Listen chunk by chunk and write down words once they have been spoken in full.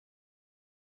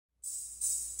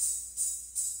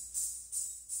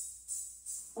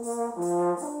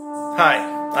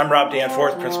Hi, I'm Rob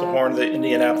Danforth, Principal Horn of the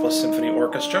Indianapolis Symphony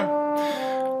Orchestra.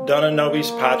 Dona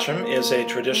Nobis Pacem is a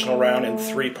traditional round in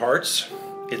 3 parts.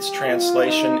 Its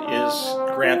translation is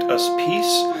Grant Us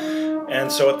Peace,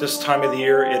 and so at this time of the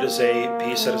year it is a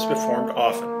piece that is performed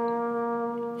often.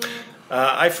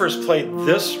 I first played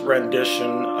this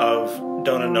rendition of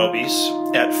Dona Nobis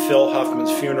at Phil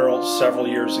Huffman's funeral several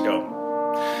years ago.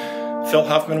 Phil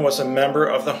Huffman was a member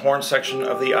of the horn section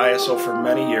of the ISO for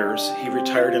many years. He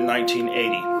retired in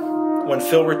 1980. When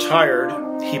Phil retired,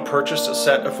 he purchased a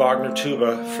set of Wagner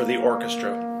Tuba for the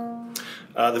orchestra.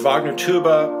 The Wagner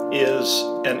Tuba is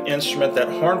an instrument that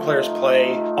horn players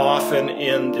play often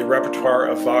in the repertoire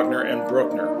of Wagner and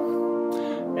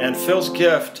Bruckner. And Phil's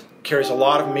gift carries a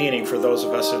lot of meaning for those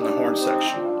of us in the horn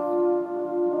section.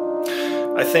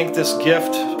 I think this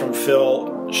gift from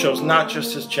Phil shows not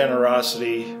just his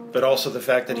generosity, but also the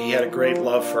fact that he had a great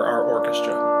love for our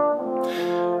orchestra.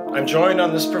 I'm joined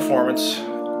on this performance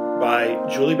by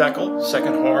Julie Beckel,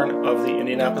 second horn of the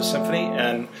Indianapolis Symphony,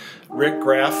 and Rick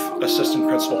Graff, assistant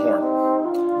principal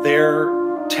horn. Their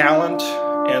talent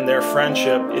and their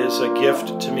friendship is a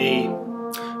gift to me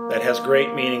that has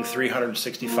great meaning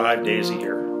 365 days a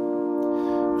year.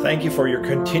 Thank you for your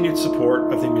continued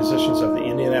support of the musicians of the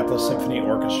Indianapolis Symphony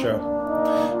Orchestra.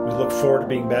 We look forward to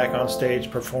being back on stage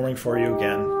performing for you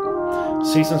again.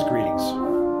 Season's greetings.